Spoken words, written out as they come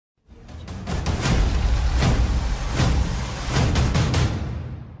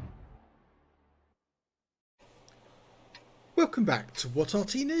Welcome back to What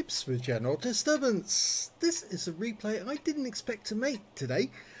Arty Noobs with General Disturbance. This is a replay I didn't expect to make today,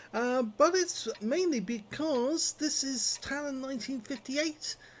 but it's mainly because this is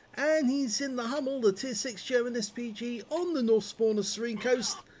talon1958 and he's in the Hummel, the Tier 6 German SPG on the North Spawn of Serene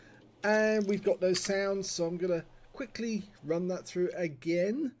Coast, and we've got no sounds, so I'm going to quickly run that through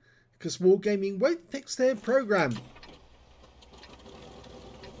again because Wargaming won't fix their program.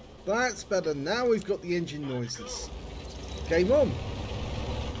 That's better. Now we've got the engine noises. Game on.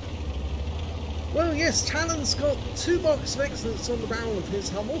 Well, yes, Talon's got 2 marks of excellence on the barrel of his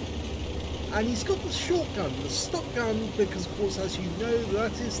Hummel, and he's got the shotgun, the stock gun, because of course, as you know,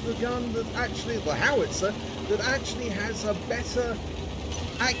 that is the gun that actually, the howitzer, that actually has a better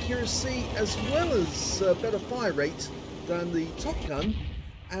accuracy as well as better fire rate than the top gun,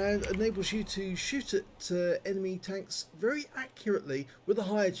 and enables you to shoot at enemy tanks very accurately with a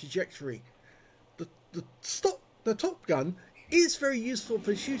higher trajectory. The top gun is very useful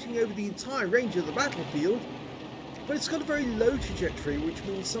for shooting over the entire range of the battlefield, but it's got a very low trajectory, which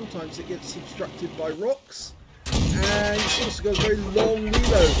means sometimes it gets obstructed by rocks, and it's also got a very long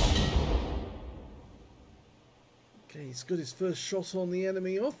reload. Okay, he's got his first shot on the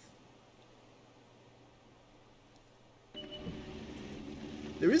enemy off.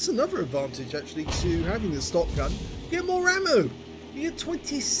 There is another advantage actually to having the stock gun. You get more ammo. You get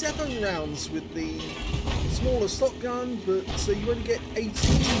 27 rounds with the smaller stock gun, but so you only get 18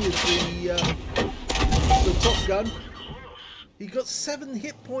 with the top gun. He got 7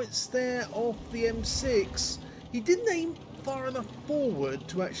 hit points there off the M6. He didn't aim far enough forward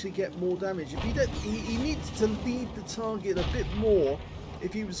to actually get more damage. If he needed to lead the target a bit more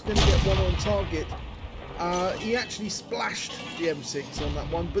if he was going to get one on target. He actually splashed the M6 on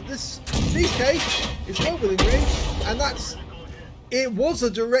that one, but this DK is well within range, and it was a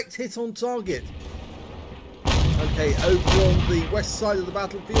direct hit on target. Okay, over on the west side of the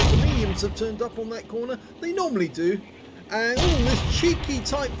battlefield, the mediums have turned up on that corner. They normally do. And this cheeky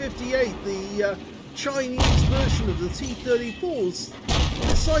Type 58, the Chinese version of the T-34s,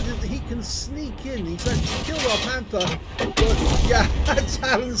 decided that he can sneak in. He's actually killed our Panther, but yeah,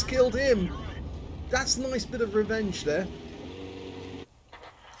 Talon's killed him. That's a nice bit of revenge there.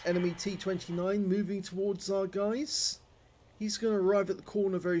 Enemy T-29 moving towards our guys. He's going to arrive at the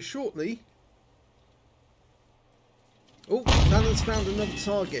corner very shortly. Oh, Talon's found another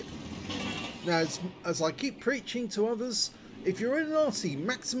target. Now, as I keep preaching to others, if you're in an Arty,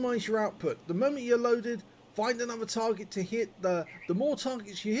 maximise your output. The moment you're loaded, find another target to hit. The more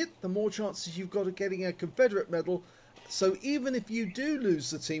targets you hit, the more chances you've got of getting a Confederate medal. So even if you do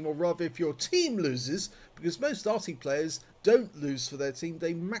lose the team, or rather if your team loses, because most Arty players don't lose for their team,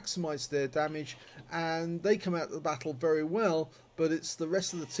 they maximise their damage and they come out of the battle very well, but it's the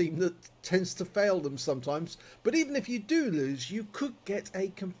rest of the team that tends to fail them sometimes. But even if you do lose, you could get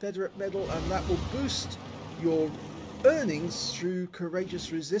a Confederate medal, and that will boost your earnings through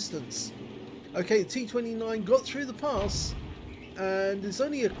courageous resistance. Okay, the T-29 got through the pass, and there's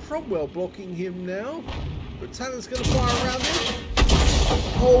only a Cromwell blocking him now. But Talon's going to fire around him.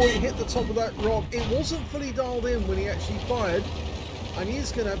 Oh, it hit the top of that rock. It wasn't fully dialed in when he actually fired. And he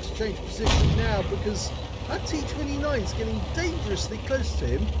is going to have to change position now because that T-29 is getting dangerously close to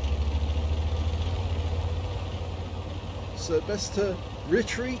him. So best to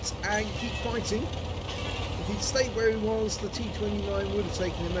retreat and keep fighting. If he'd stayed where he was, the T-29 would have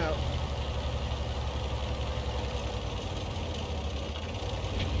taken him out.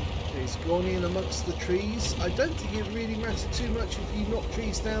 He's gone in amongst the trees. I don't think it really matters too much if you knock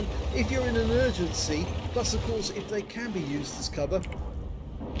trees down if you're in an urgency, plus of course if they can be used as cover,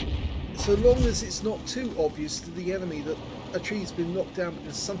 so long as it's not too obvious to the enemy that a tree's been knocked down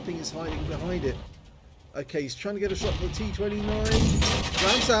because something is hiding behind it. Okay, he's trying to get a shot for the T-29.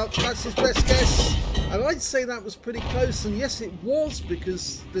 Rounds out, that's his best guess, and I'd say that was pretty close, and yes it was,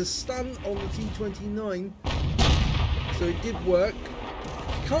 because there's stun on the T-29, so it did work.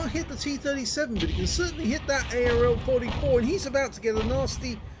 Can't hit the T-37, but he can certainly hit that ARL-44, and he's about to get a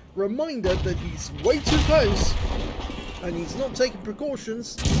nasty reminder that he's way too close and he's not taking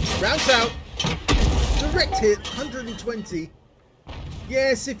precautions. Rounds out, direct hit, 120.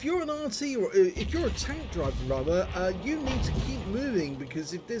 Yes, if you're an Arty, or if you're a tank driver rather, you need to keep moving,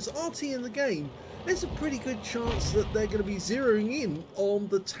 because if there's Arty in the game, there's a pretty good chance that they're going to be zeroing in on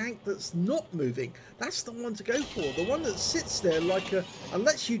the tank that's not moving. That's the one to go for. The one that sits there like and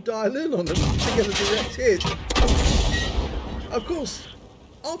lets you dial in on them to get a direct hit. Of course,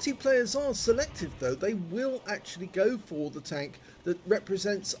 Arty players are selective though. They will actually go for the tank that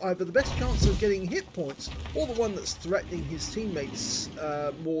represents either the best chance of getting hit points or the one that's threatening his teammates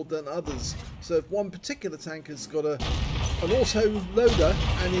more than others. So if one particular tank has got a an auto loader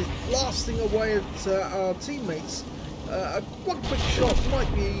and is blasting away at our teammates. One quick shot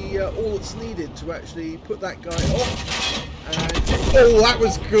might be all that's needed to actually put that guy off. And oh, that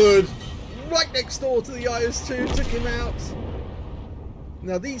was good! Right next door to the IS-2, took him out.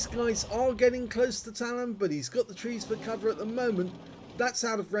 Now these guys are getting close to Talon, but he's got the trees for cover at the moment. That's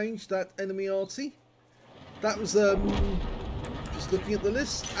out of range, that enemy Arty. That was, just looking at the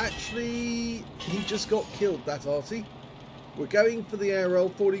list, actually, he just got killed, that Arty. We're going for the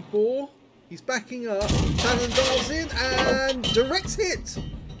ARL-44. He's backing up. Talon dials in and direct hit.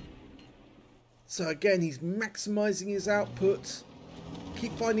 So again, he's maximising his output.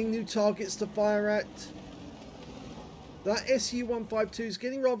 Keep finding new targets to fire at. That SU-152 is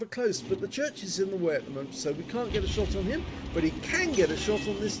getting rather close, but the church is in the way at the moment, so we can't get a shot on him. But he can get a shot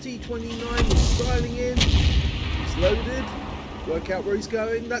on this T-29. He's styling in. He's loaded. Work out where he's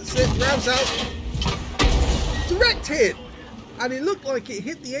going. That's it. Rounds out. Direct hit! And it looked like it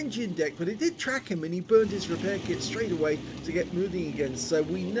hit the engine deck, but it did track him, and he burned his repair kit straight away to get moving again. So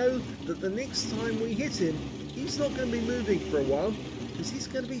we know that the next time we hit him, he's not going to be moving for a while, because he's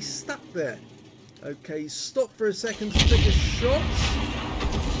going to be stuck there. Okay, stop for a second to take a shot.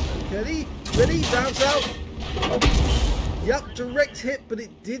 Okay, ready, rounds out. Yep, direct hit, but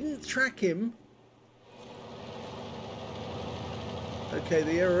it didn't track him. Okay,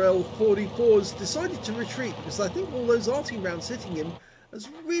 the ARL-44 has decided to retreat because I think all those Arty rounds hitting him has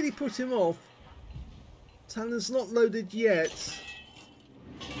really put him off. Talon's not loaded yet.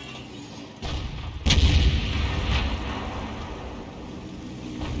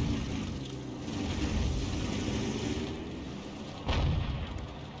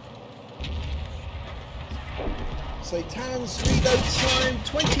 So Talon's reload time,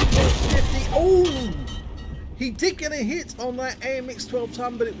 20.50. Oh! He did get a hit on that AMX 12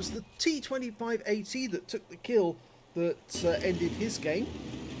 ton, but it was the T2580 that took the kill that ended his game.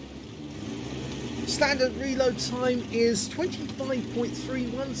 Standard reload time is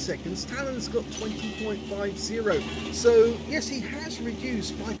 25.31 seconds. Talon's got 20.50. So, yes, he has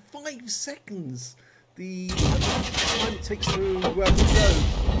reduced by 5 seconds the time it takes to reload.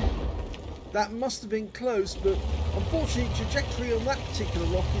 That must have been close, but unfortunately trajectory on that particular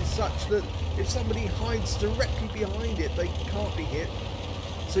rock is such that if somebody hides directly behind it, they can't be hit.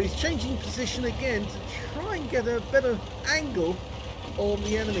 So he's changing position again to try and get a better angle on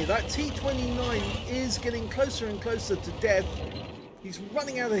the enemy. That T29 is getting closer and closer to death. He's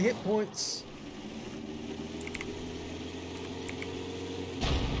running out of hit points.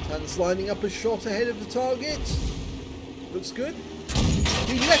 Talon's lining up a shot ahead of the target. Looks good.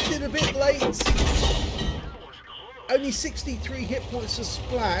 He left it a bit late. Only 63 hit points to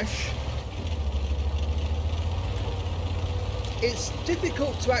splash. It's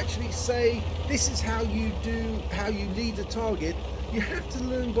difficult to actually say this is how you lead a target. You have to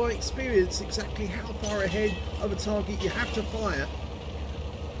learn by experience exactly how far ahead of a target you have to fire.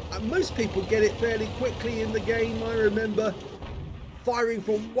 Most people get it fairly quickly in the game. I remember firing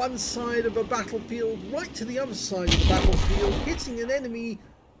from one side of a battlefield right to the other side of the battlefield, hitting an enemy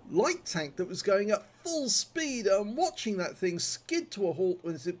light tank that was going at full speed and watching that thing skid to a halt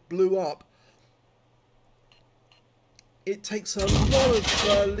as it blew up. It takes a lot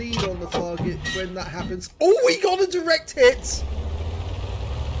of lead on the target when that happens. Oh, we got a direct hit!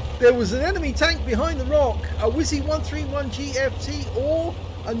 There was an enemy tank behind the rock, a Wizzy 131 GFT or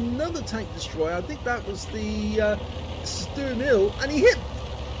another tank destroyer. I think that was the Mill, and he hit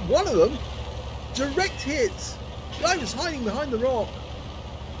one of them. Direct hit. The guy was hiding behind the rock.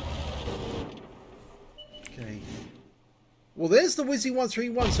 Okay. Well, there's the Wizzy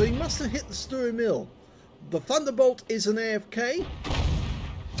 131, so he must have hit the Mill. The Thunderbolt is an AFK.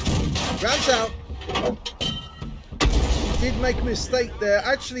 Rounds out. He did make a mistake there.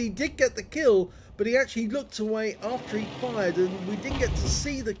 Actually, he did get the kill, but he actually looked away after he fired, and we didn't get to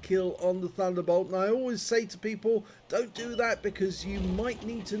see the kill on the Thunderbolt. And I always say to people, don't do that, because you might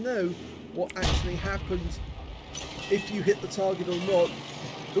need to know what actually happened if you hit the target or not.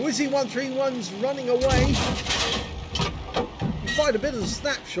 The Wizzy 131's running away. He fired a bit of a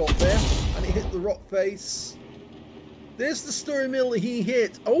snapshot there, and it hit the rock face. There's the Mill he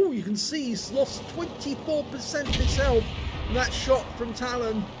hit. Oh, you can see he's lost 24% of his health in that shot from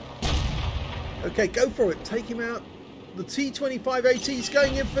Talon. Okay, go for it. Take him out. The T2580 is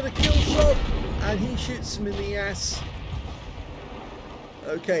going in for the kill shot, and he shoots him in the ass.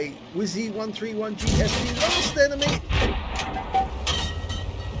 Okay, Wizzy 131 GFT, last enemy.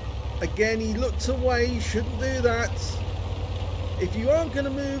 Again, he looked away. You shouldn't do that. If you aren't going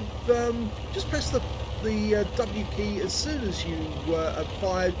to move, just press the the W key as soon as you are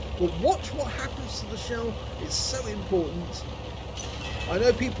fired, but watch what happens to the shell. It's so important. I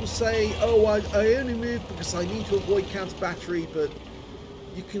know people say, oh, I only move because I need to avoid counter battery, but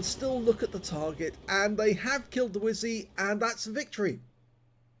you can still look at the target, and they have killed the Wizzy, and that's a victory.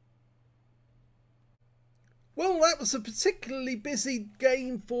 Well, that was a particularly busy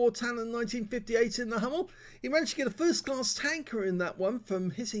game for talon1958 in the Hummel. He managed to get a first-class tanker in that one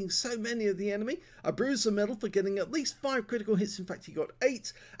from hitting so many of the enemy. A bruiser medal for getting at least 5 critical hits. In fact, he got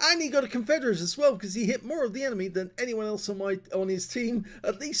 8. And he got a Confederate as well because he hit more of the enemy than anyone else on his team.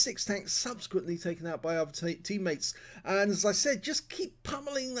 At least 6 tanks subsequently taken out by other teammates. And as I said, just keep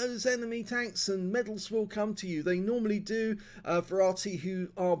pummeling those enemy tanks and medals will come to you. They normally do for Arty, who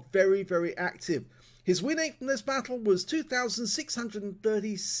are very, very active. His win rate from this battle was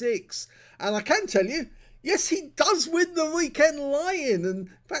 2,636. And I can tell you, yes, he does win the weekend lie-in. And in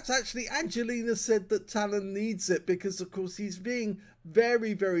fact, actually, Angelina said that Talon needs it because, of course, he's being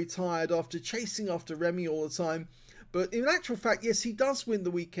very, very tired after chasing after Remy all the time. But in actual fact, yes, he does win the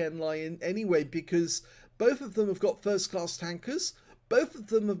weekend lie-in anyway because both of them have got first-class tankers. Both of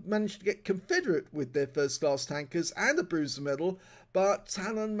them have managed to get Confederate with their first-class tankers and a bruiser medal, but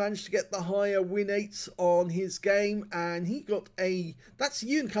Talon managed to get the higher win rate on his game, and he got that's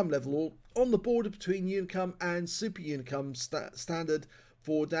Unicum level, or on the border between Unicum and Super Unicum standard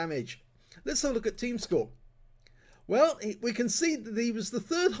for damage. Let's have a look at team score. Well, we can see that he was the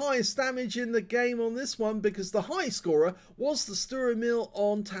 3rd highest damage in the game on this one because the high scorer was the Sturmill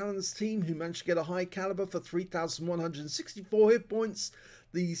on Talon's team, who managed to get a high caliber for 3,164 hit points.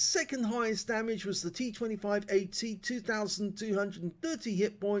 The 2nd highest damage was the T25AT, 2,230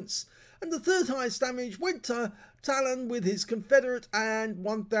 hit points. And the 3rd highest damage went to Talon with his Confederate and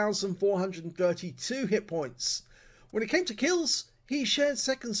 1,432 hit points. When it came to kills, he shared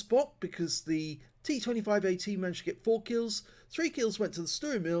 2nd spot because the T25AT managed to get 4 kills, 3 kills went to the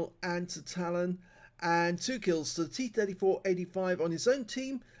Sturmill and to Talon, and 2 kills to the T3485 on his own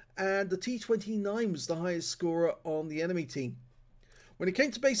team, and the T29 was the highest scorer on the enemy team. When it came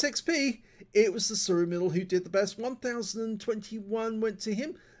to base XP, it was the Sturmill who did the best. 1,021 went to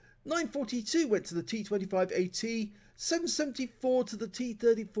him, 942 went to the T25AT, 774 to the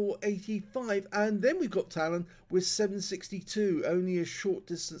T3485, and then we've got Talon with 762, only a short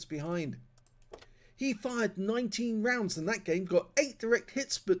distance behind. He fired 19 rounds in that game, got 8 direct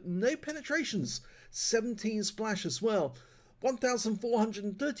hits but no penetrations, 17 splash as well,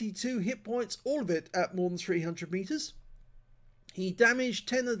 1,432 hit points, all of it at more than 300 meters. He damaged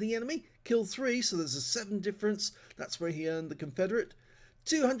 10 of the enemy, killed 3, so there's a 7 difference, that's where he earned the Confederate.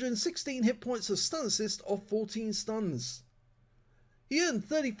 216 hit points of stun assist off 14 stuns. He earned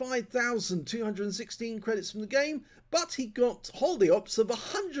 35,216 credits from the game, but he got holiday ops of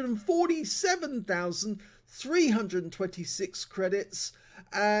 147,326 credits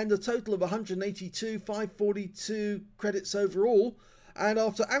and a total of 182,542 credits overall. And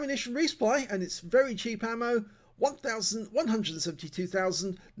after ammunition resupply, and it's very cheap ammo,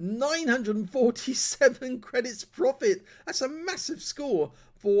 172,947 credits profit. That's a massive score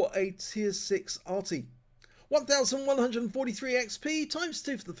for a tier 6 Arty. 1,143 XP times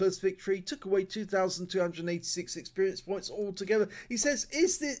 2 for the first victory, took away 2,286 experience points altogether. He says,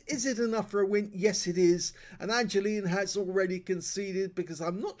 is it enough for a win? Yes, it is. And Angeline has already conceded because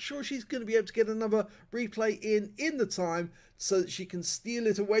I'm not sure she's going to be able to get another replay in the time so that she can steal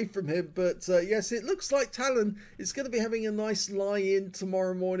it away from him. But yes, it looks like Talon is going to be having a nice lie-in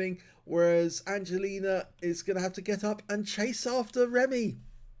tomorrow morning, whereas Angelina is going to have to get up and chase after Remy.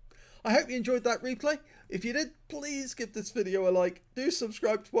 I hope you enjoyed that replay. If you did, please give this video a like. Do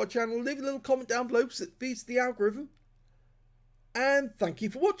subscribe to our channel. Leave a little comment down below because it feeds the algorithm. And thank you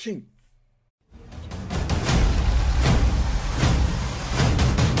for watching.